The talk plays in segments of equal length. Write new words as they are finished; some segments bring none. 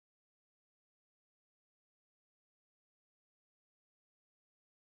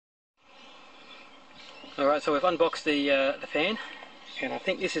Alright, so we've unboxed the fan, and I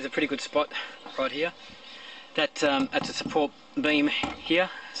think this is a pretty good spot right here. That's a support beam here,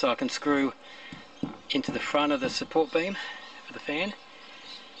 so I can screw into the front of the support beam for the fan.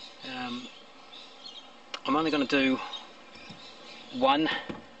 I'm only going to do one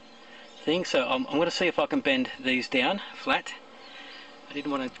thing, so I'm going to see if I can bend these down flat. I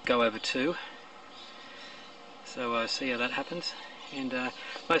didn't want to go over two, so see how that happens. And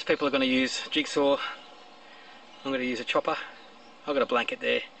most people are going to use jigsaw. I'm going to use a chopper. I've got a blanket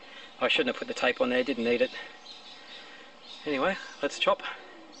there. I shouldn't have put the tape on there, didn't need it. Anyway, let's chop.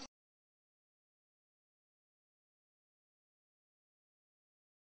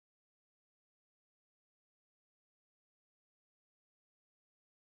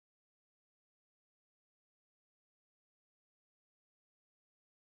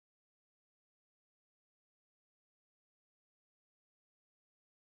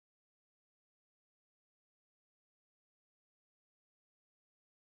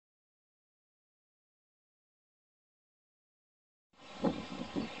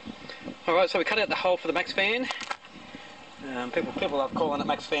 Alright, so we cut out the hole for the Maxxairfan. People love calling it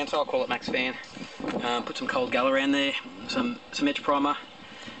Maxxairfan, so I'll call it Maxxairfan. Put some cold gal around there, some edge primer.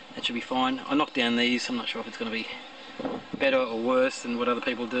 That should be fine. I knocked down these. I'm not sure if it's going to be better or worse than what other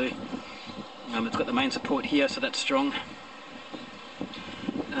people do. It's got the main support here, so that's strong.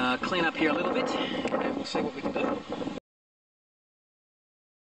 Clean up here a little bit, and we'll see what we can do.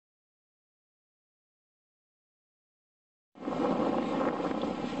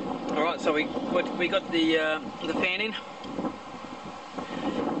 Alright, so we got the fan in.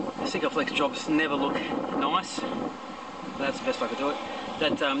 The Maxxairfan jobs never look nice. That's the best I could do it.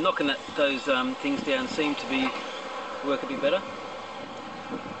 That knocking those things down seemed to work a bit better.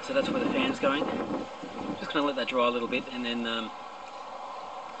 So that's where the fan's going. Just going to let that dry a little bit, and then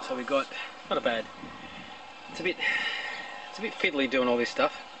so we got not a bad. It's a bit fiddly doing all this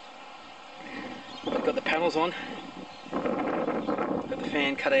stuff. I've got the panels on. Got the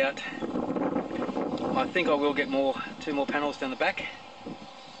fan cut out. I think I will get two more panels down the back,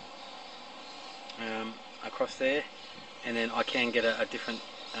 across there, and then I can get a different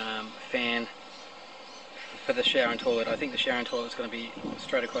fan for the shower and toilet. I think the shower and toilet is going to be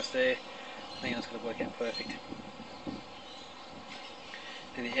straight across there. I think that's going to work out perfect.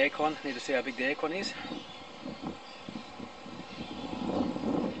 And the aircon, need to see how big the aircon is.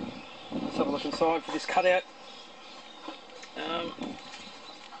 Let's have a look inside for this cutout.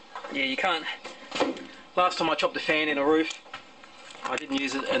 Yeah, you can't. Last time I chopped the fan in a roof, I didn't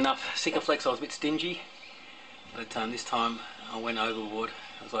use it enough Maxxairfan. I was a bit stingy, but this time I went overboard.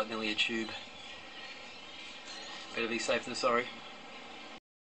 It was like nearly a tube. Better be safe than sorry.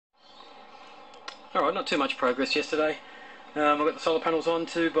 Alright, not too much progress yesterday. I've got the solar panels on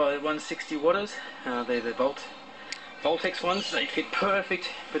 2 by 160 watters. They're the Voltex ones. They fit perfect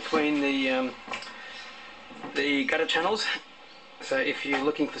between the gutter channels. So if you're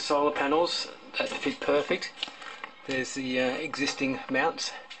looking for solar panels that fit perfect, there's the existing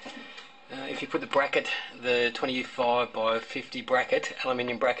mounts. If you put the bracket, the 25 by 50 bracket,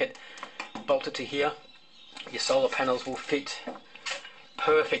 aluminium bracket, bolted to here, your solar panels will fit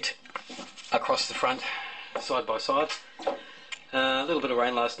perfect across the front, side by side. A little bit of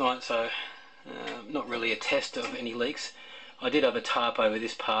rain last night, so not really a test of any leaks. I did have a tarp over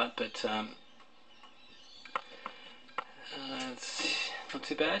this part, but it's not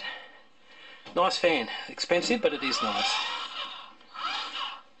too bad. Nice fan. Expensive, but it is nice.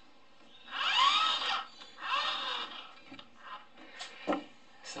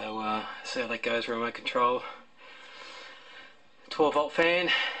 So see how that goes. Remote control. 12 volt fan.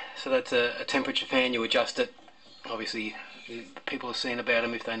 So that's a temperature fan. You adjust it. Obviously, people have seen about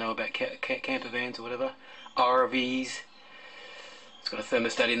them if they know about camper vans or whatever. RVs. It's got a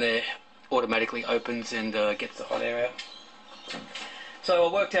thermostat in there. Automatically opens and gets the hot air out. So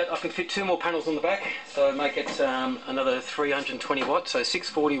I worked out I could fit 2 more panels on the back, so make it another 320 watts, so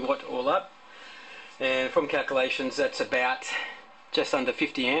 640 watt all up. And from calculations, that's about just under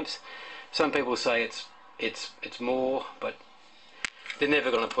 50 amps. Some people say it's more, but they're never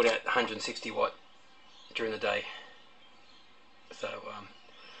going to put out 160 watt during the day. So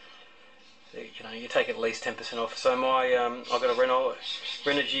you know, you take at least 10% off. So my I've got a Renault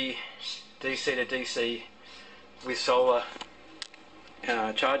Renogy DC to DC with solar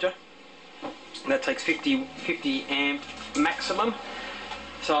charger, and that takes 50 amp maximum.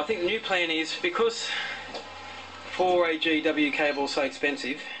 So I think the new plan is, because 4AGW cable is so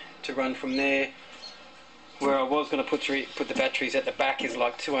expensive to run from there, where I was going to put the batteries at the back, is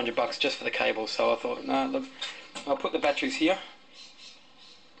like $200 just for the cable. So I thought, no, look, I'll put the batteries here.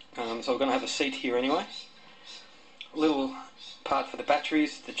 So we're going to have a seat here anyway. little part for the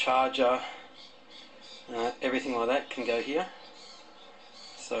batteries, the charger, everything like that can go here.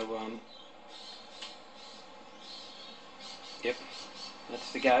 So yep,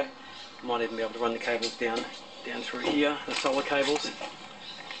 that's the go. Might even be able to run the cables down through here, the solar cables.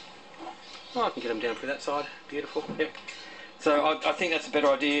 Oh, I can get them down through that side. Beautiful. Yep. So I think that's a better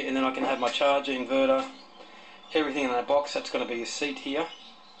idea, and then I can have my charger, inverter, everything in that box. That's going to be a seat here,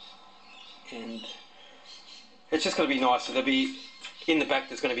 and it's just going to be nice. So there'll be in the back.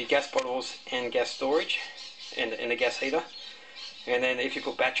 There's going to be gas bottles and gas storage, and a gas heater. And then if you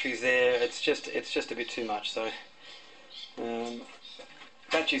put batteries there, it's just a bit too much. So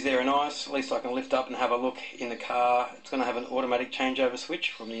batteries there are nice. At least I can lift up and have a look in the car. It's going to have an automatic changeover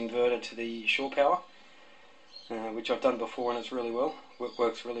switch from the inverter to the shore power, which I've done before, and it's really well.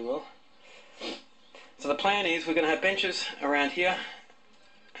 Works really well. So the plan is we're going to have benches around here,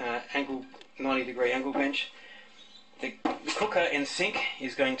 90-degree angle bench. The cooker and sink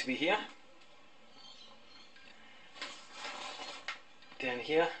is going to be here, down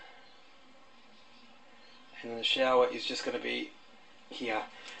here, and then the shower is just going to be here.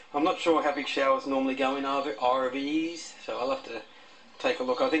 I'm not sure how big showers normally go in RVs, so I'll have to take a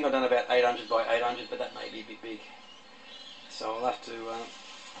look. I think I've done about 800 by 800, but that may be a bit big. So I'll have to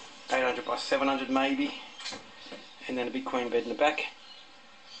 800 by 700 maybe, and then a big queen bed in the back.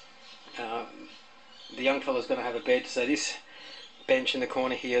 The young fella's going to have a bed, so this bench in the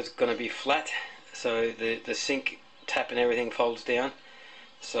corner here is going to be flat, so the sink tap and everything folds down,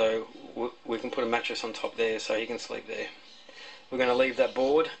 so we can put a mattress on top there so he can sleep there. We're going to leave that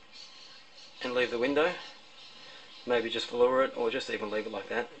board and leave the window, maybe just velour it, or just even leave it like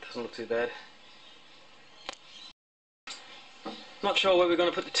that. It doesn't look too bad. Not sure where we're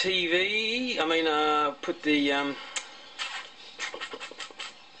going to put the TV.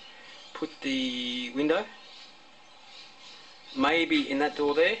 Put the window. Maybe in that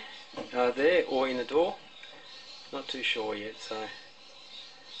door there, or in the door. Not too sure yet, so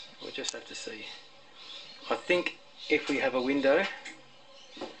we'll just have to see. I think if we have a window,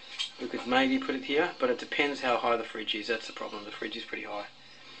 we could maybe put it here, but it depends how high the fridge is. That's the problem. The fridge is pretty high.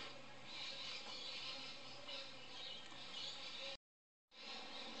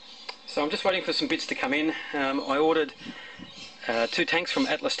 So I'm just waiting for some bits to come in. I ordered 2 tanks from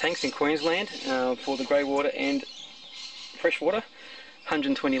Atlas Tanks in Queensland for the grey water and fresh water,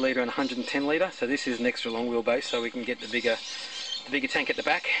 120 litre and 110 litre. So this is an extra long wheelbase, so we can get the bigger tank at the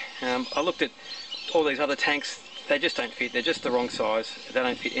back. I looked at all these other tanks. They just don't fit. They're just the wrong size. They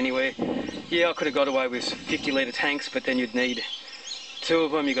don't fit anywhere. Yeah, I could have got away with 50 litre tanks, but then you'd need 2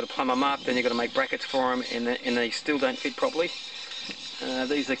 of them. You've got to plumb them up, then you've got to make brackets for them, and they still don't fit properly.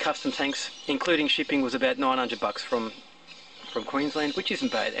 These are custom tanks, including shipping was about $900 from Queensland, which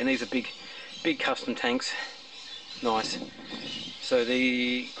isn't bad, and these are big custom tanks. Nice. So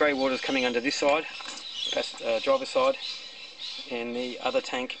the grey water is coming under this side, driver's side, and the other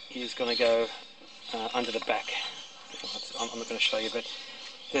tank is going to go under the back. I'm not going to show you, but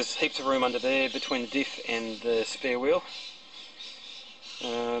there's heaps of room under there between the diff and the spare wheel.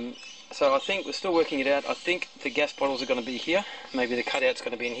 So I think we're still working it out. I think the gas bottles are going to be here. Maybe the cutout's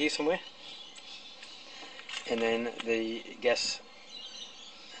going to be in here somewhere. And then the gas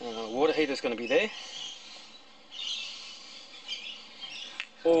water heater is going to be there.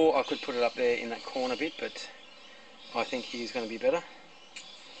 Or I could put it up there in that corner bit, but I think here's going to be better.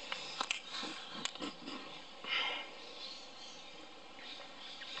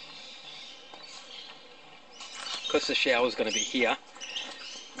 Because the shower's going to be here.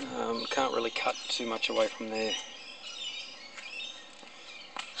 Can't really cut too much away from there.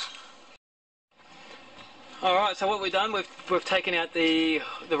 Alright, so what we've done, we've taken out the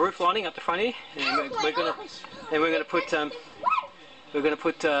roof lining up the front here, and we're gonna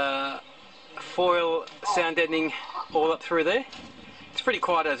put foil sound deadening all up through there. It's pretty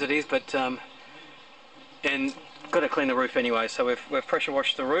quiet as it is, but and got to clean the roof anyway. So we've pressure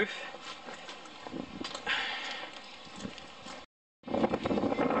washed the roof.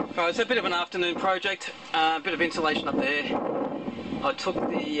 Alright, it's a bit of an afternoon project, a bit of insulation up there. I took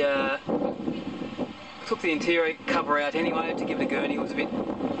the interior cover out anyway to give it a gurney. It was a bit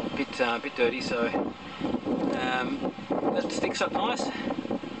dirty, so that sticks up nice.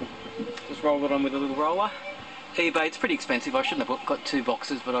 Just roll it on with a little roller. eBay, it's pretty expensive. I shouldn't have got 2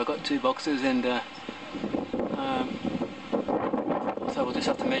 boxes, but I got 2 boxes, and so we'll just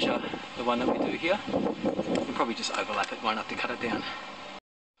have to measure the one that we do here. We'll probably just overlap it, won't have to cut it down.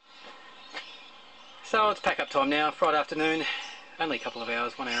 So it's pack up time now, Friday afternoon, only a couple of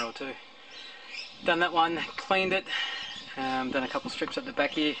hours, 1 hour or 2. Done that one, cleaned it, done a couple of strips at the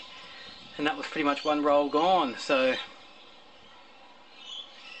back here, and that was pretty much one roll gone, so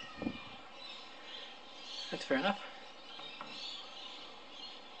that's fair enough.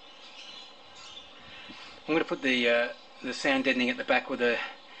 I'm going to put the sound deadening at the back where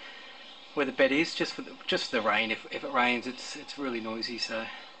the bed is, just for the rain. If it rains, it's really noisy, so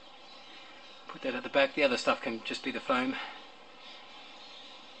put that at the back. The other stuff can just be the foam.